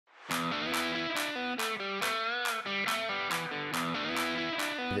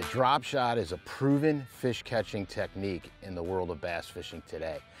The drop shot is a proven fish catching technique in the world of bass fishing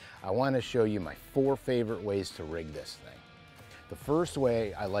today. I want to show you my 4 favorite ways to rig this thing. The first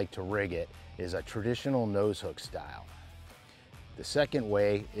way I like to rig it is a traditional nose hook style. The second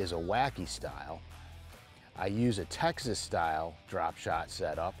way is a wacky style. I use a Texas style drop shot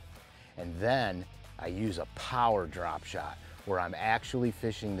setup, and then I use a power drop shot where I'm actually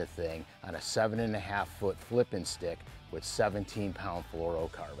fishing the thing on a 7.5 foot flipping stick with 17-pound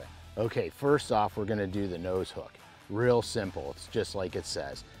fluorocarbon. Okay, first off, we're gonna do the nose hook. Real simple, it's just like it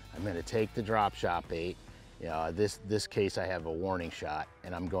says. I'm gonna take the drop shot bait, this case I have a warning shot,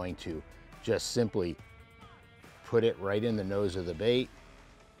 and I'm going to just simply put it right in the nose of the bait,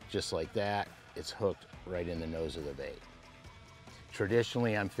 just like that. It's hooked right in the nose of the bait.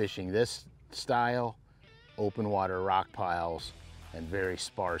 Traditionally, I'm fishing this style, open water rock piles, and very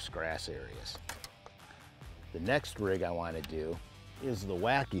sparse grass areas. The next rig I want to do is the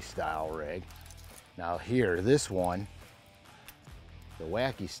wacky style rig. Now here, this one, the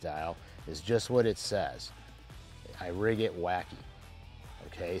wacky style, is just what it says. I rig it wacky,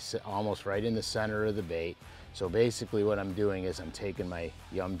 okay, so almost right in the center of the bait. So basically what I'm doing is I'm taking my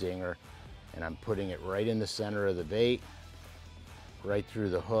Yum Dinger and I'm putting it right in the center of the bait, right through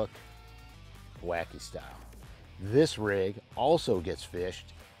the hook, wacky style. This rig also gets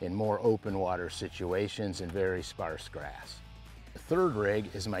fished in more open water situations and very sparse grass. The third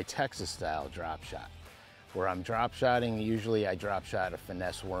rig is my Texas style drop shot, where I'm drop shotting. Usually I drop shot a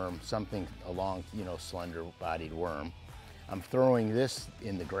finesse worm, something along, slender bodied worm. I'm throwing this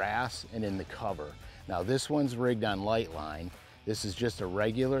in the grass and in the cover. Now this one's rigged on light line. This is just a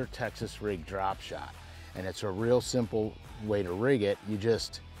regular Texas rig drop shot, and it's a real simple way to rig it. You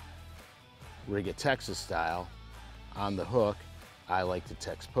just rig it Texas style on the hook. I like to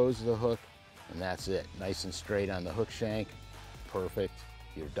Texpose the hook, and that's it. Nice and straight on the hook shank. Perfect,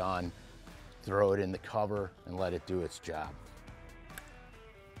 you're done. Throw it in the cover and let it do its job.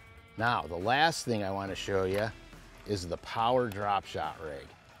 Now, the last thing I want to show you is the power drop shot rig.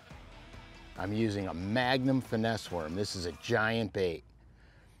 I'm using a Magnum finesse worm. This is a giant bait.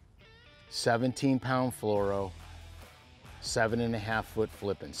 17-pound fluoro, 7.5 foot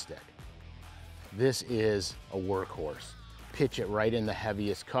flipping stick. This is a workhorse. Pitch it right in the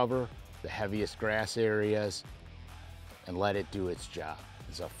heaviest cover, the heaviest grass areas, and let it do its job.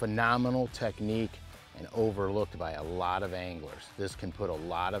 It's a phenomenal technique and overlooked by a lot of anglers. This can put a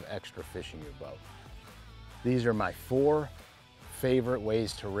lot of extra fish in your boat. These are my 4 favorite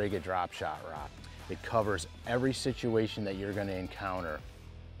ways to rig a drop shot rod. It covers every situation that you're going to encounter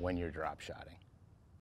when you're drop shotting.